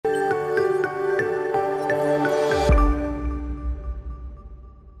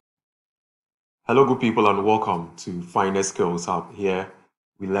Hello, good people, and welcome to Finance Skills Hub. Here,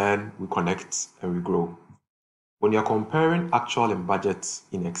 we learn, we connect, and we grow. When you're comparing actual and budget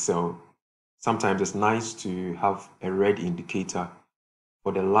in Excel, sometimes it's nice to have a red indicator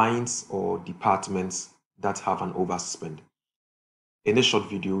for the lines or departments that have an overspend. In this short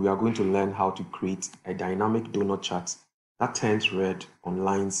video, we are going to learn how to create a dynamic donut chart that turns red on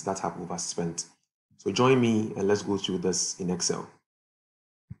lines that have overspent. So join me and let's go through this in Excel.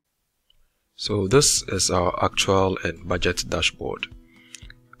 So this is our actual and budget dashboard.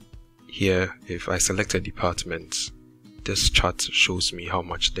 Here, if I select a department, this chart shows me how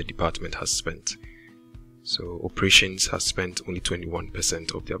much the department has spent. So operations has spent only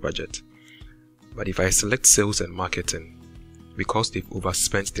 21% of their budget. But if I select sales and marketing, because they've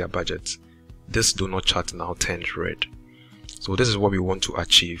overspent their budget, this donut chart now turns red. So this is what we want to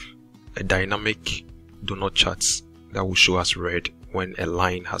achieve, a dynamic donut chart that will show us red when a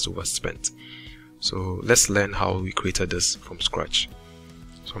line has overspent. So let's learn how we created this from scratch.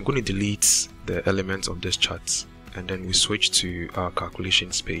 So I'm going to delete the elements of this chart and then we switch to our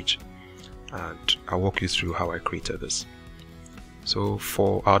calculations page and I'll walk you through how I created this. So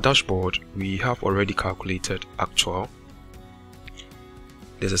for our dashboard, we have already calculated actual.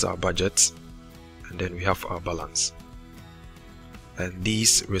 This is our budget, and then we have our balance. And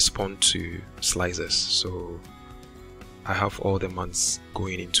these respond to slices. So I have all the months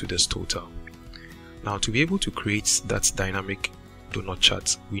going into this total. Now, to be able to create that dynamic donut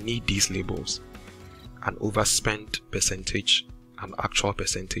chart, we need these labels: an overspent percentage, an actual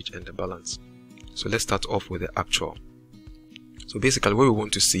percentage, and the balance. So let's start off with the actual. So basically what we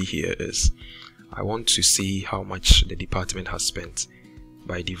want to see here is, I want to see how much the department has spent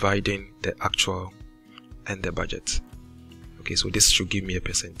by dividing the actual and the budget. Okay, so this should give me a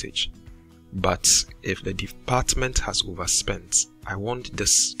percentage. But if the department has overspent, I want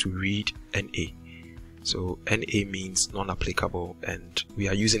this to read NA. So NA means non-applicable, and we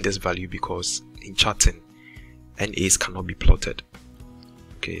are using this value because in charting, NAs cannot be plotted.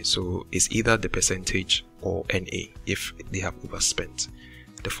 Okay, so it's either the percentage or NA if they have overspent.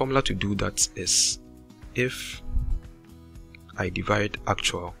 The formula to do that is, if I divide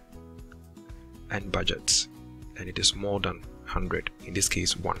actual and budget and it is more than 100, in this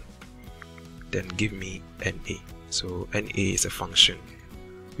case 1, then give me NA. So NA is a function.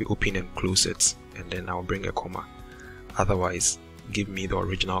 We open and close it, and then I'll bring a comma. Otherwise, give me the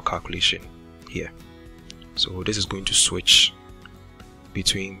original calculation here. So this is going to switch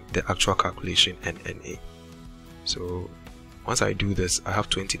between the actual calculation and NA. So once I do this, I have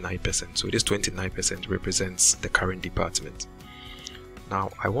 29%. So this 29% represents the current department.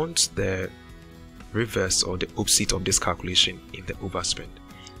 Now I want the reverse or the opposite of this calculation in the overspend.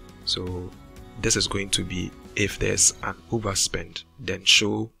 So this is going to be, if there's an overspend, then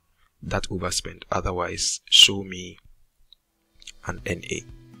show that overspend, otherwise show me an NA.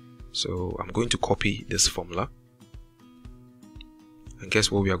 So I'm going to copy this formula, and guess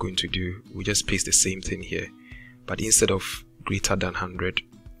what we are going to do? We just paste the same thing here, but instead of greater than 100,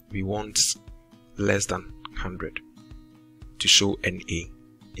 we want less than 100 to show NA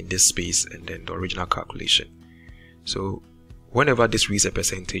in this space and then the original calculation. So whenever this reads a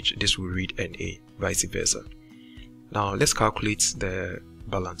percentage, this will read NA, vice versa. Now let's calculate the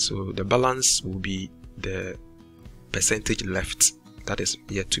balance. So the balance will be the percentage left that is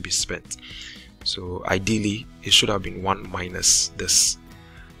yet to be spent. So ideally it should have been 1 minus this,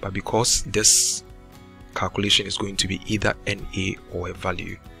 but because this calculation is going to be either NA or a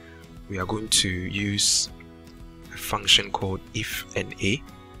value, we are going to use a function called if NA.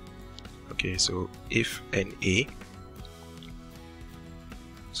 Okay, so if NA,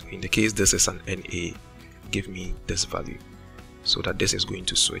 so in the case this is an NA, give me this value, so that this is going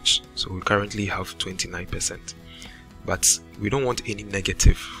to switch. So we currently have 29%, but we don't want any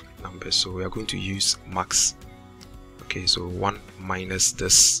negative numbers, so we are going to use max. Okay, so 1 minus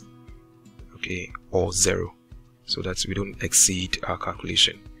this, okay, or 0, so that we don't exceed our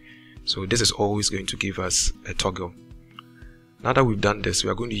calculation. So this is always going to give us a toggle. Now that we've done this, we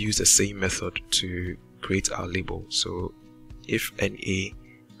are going to use the same method to create our label. So if NA,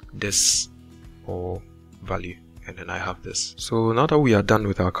 this or value, and then I have this. So now that we are done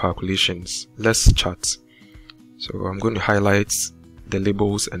with our calculations, let's chart. So I'm going to highlight the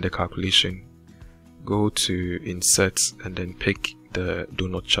labels and the calculation, go to insert, and then pick the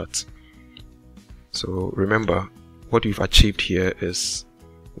donut chart. So remember, what we've achieved here is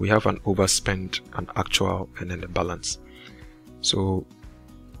we have an overspend, an actual, and then the balance. So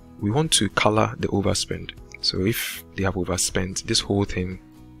we want to color the overspend. So if they have overspent, this whole thing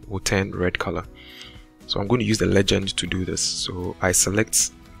will turn red color. So I'm going to use the legend to do this. So I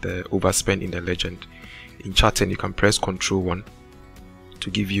select the overspend in the legend. In chart 10, you can press Ctrl+1 to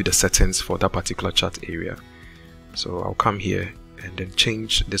give you the settings for that particular chart area. So I'll come here and then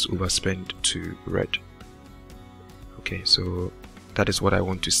change this overspend to red. Okay, so that is what I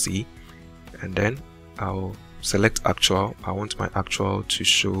want to see. And then I'll select actual. I want my actual to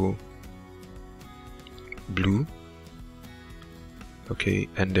show blue. Okay,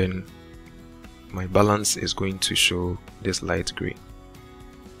 and then my balance is going to show this light gray.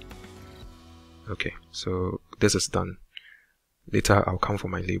 Okay, so this is done. Later I'll come for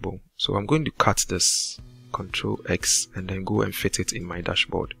my label. So I'm going to cut this, Ctrl X, and then go and fit it in my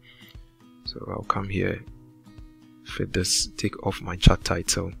dashboard. So I'll come here, fit this, take off my chart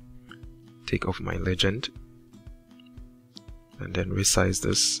title, take off my legend, and then resize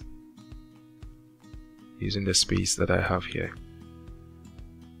this using the space that I have here.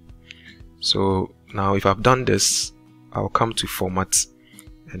 So now if I've done this, I'll come to format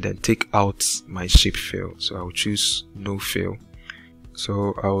and then take out my shape fill. So I'll choose no fill.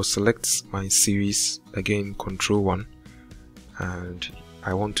 So I'll select my series, again Ctrl+1, and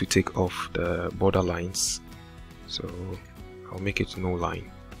I want to take off the border lines. So I'll make it no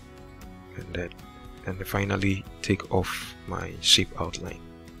line, and then finally take off my shape outline.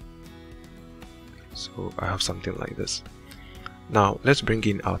 So I have something like this. Now let's bring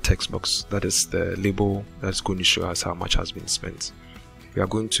in our text box, that is the label that's going to show us how much has been spent. We are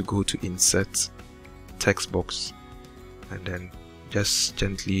going to go to insert, text box, and then just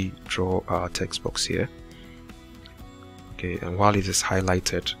gently draw our text box here. Okay, and while it is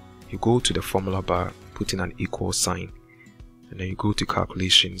highlighted, you go to the formula bar, put in an equal sign, and then you go to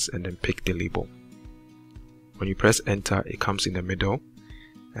calculations and then pick the label. When you press enter, it comes in the middle,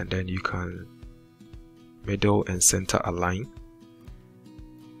 and then you can middle and center align,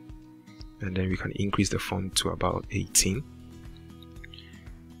 and then we can increase the font to about 18.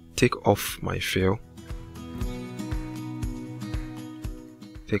 Take off my fill,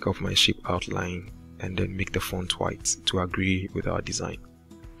 take off my shape outline, and then make the font white to agree with our design.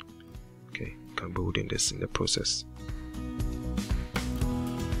 Okay, you can build in this in the process.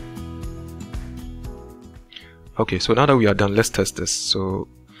 Okay, so now that we are done, let's test this. So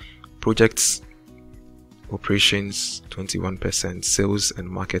projects, operations 21%, sales and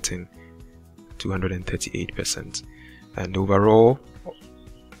marketing 238%, and overall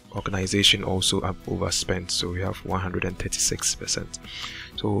organization also up overspent, so we have 136%.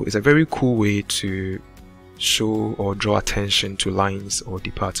 So it's a very cool way to show or draw attention to lines or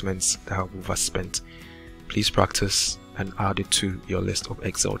departments that have overspent. Please practice and add it to your list of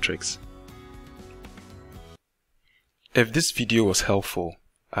Excel tricks. If this video was helpful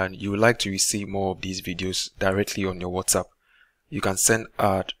and you would like to receive more of these videos directly on your WhatsApp, you can send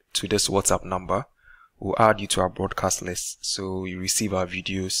ad to this WhatsApp number. We'll add you to our broadcast list so you receive our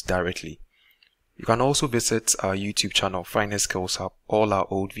videos directly. You can also visit our YouTube channel, Finance Skills Hub. All our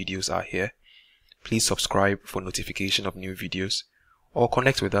old videos are here. Please subscribe for notification of new videos, or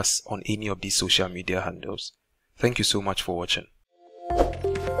connect with us on any of these social media handles. Thank you so much for watching.